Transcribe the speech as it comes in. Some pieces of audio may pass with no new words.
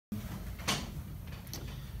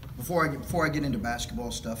Before I get into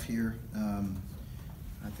basketball stuff here,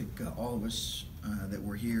 I think all of us that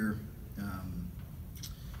were here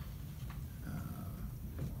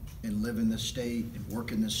and live in this state and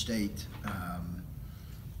work in this state, I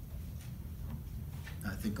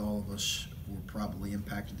think all of us were probably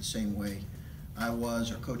impacted the same way I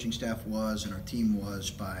was, our coaching staff was, and our team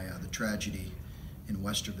was by the tragedy in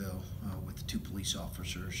Westerville with the 2 police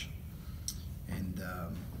officers. And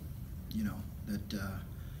you know, that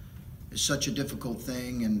is such a difficult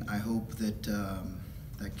thing, and I hope that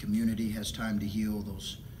that community has time to heal,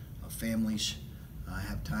 those families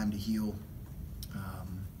have time to heal,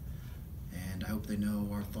 and I hope they know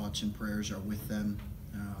our thoughts and prayers are with them.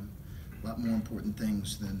 A lot more important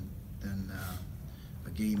things than a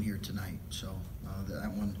game here tonight. So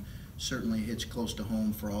that one certainly hits close to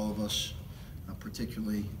home for all of us,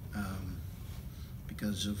 particularly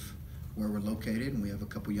because of where we're located, and we have a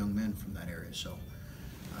couple young men from that area. So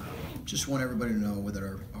just want everybody to know that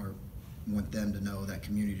want them to know, that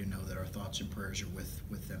community to know that our thoughts and prayers are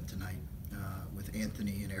with them tonight, with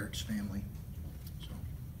Anthony and Eric's family. So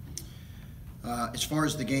as far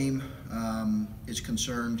as the game is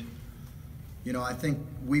concerned, you know, I think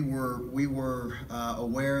we were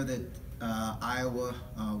aware that Iowa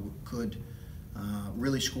could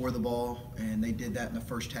really score the ball, and they did that in the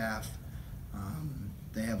first half.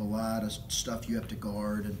 They have a lot of stuff you have to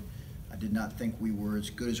guard, and I did not think we were as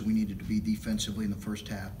good as we needed to be defensively in the first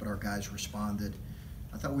half, but our guys responded.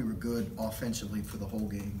 I thought we were good offensively for the whole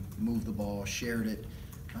game. Moved the ball, shared it,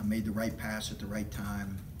 made the right pass at the right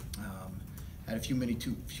time. Had a few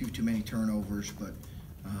too many turnovers, but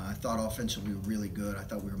I thought offensively we were really good. I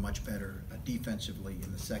thought we were much better defensively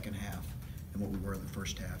in the second half than what we were in the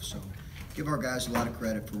first half. So give our guys a lot of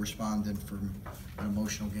credit for responding from an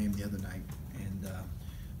emotional game the other night. And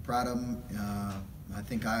proud of them. I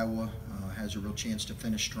think Iowa has a real chance to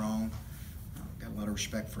finish strong. Got a lot of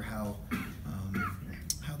respect for how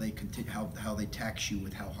they tax you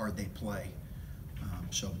with how hard they play.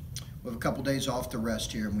 So we have a couple days off to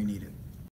rest here, and we need it.